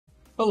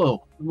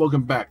Hello, and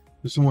welcome back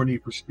to some more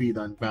Need for Speed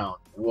Unbound,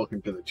 and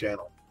welcome to the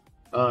channel.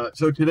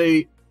 So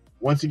today,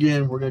 once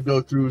again, we're going to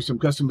go through some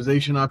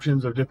customization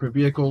options of different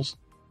vehicles.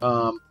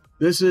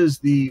 This is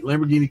the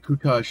Lamborghini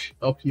Countach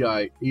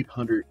LPI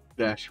 800-4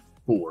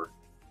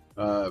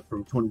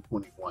 from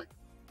 2021.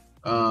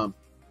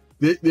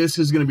 This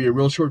is going to be a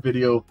real short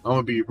video. I'm going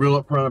to be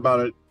real upfront about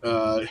it.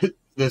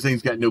 This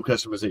thing's got no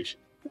customization.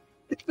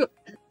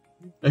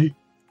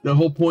 The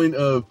whole point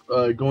of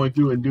going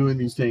through and doing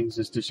these things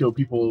is to show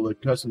people the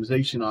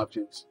customization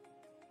options.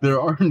 There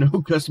are no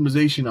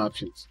customization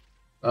options.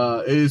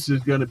 This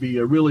is going to be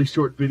a really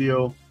short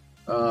video,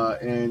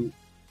 and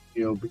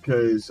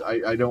because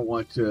I don't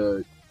want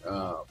to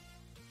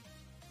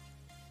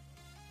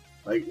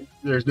you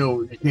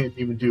can't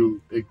even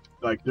do it,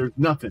 there's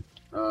nothing.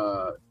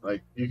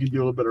 Like you can do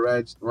a little bit of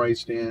ride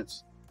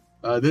stance.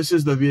 This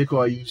is the vehicle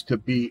I used to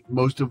beat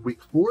most of week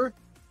 4.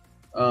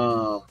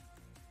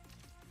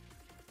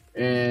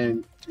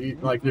 And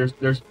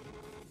there's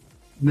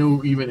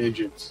no even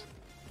engines.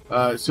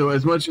 So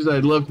as much as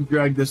I'd love to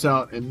drag this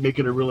out and make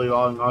it a really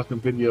long, awesome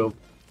video,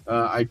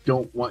 I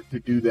don't want to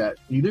do that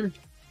either.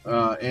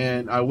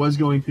 And I was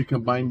going to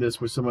combine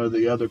this with some of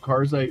the other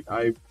cars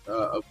I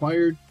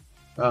acquired,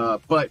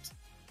 but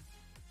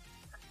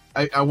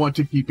I want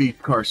to keep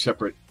each car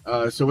separate.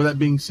 So with that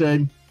being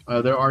said,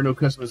 there are no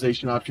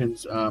customization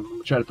options. I'm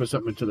gonna try to put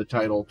something into the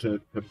title to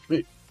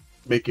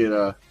make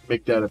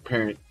that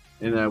apparent.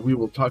 And we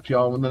will talk to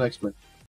y'all in the next one.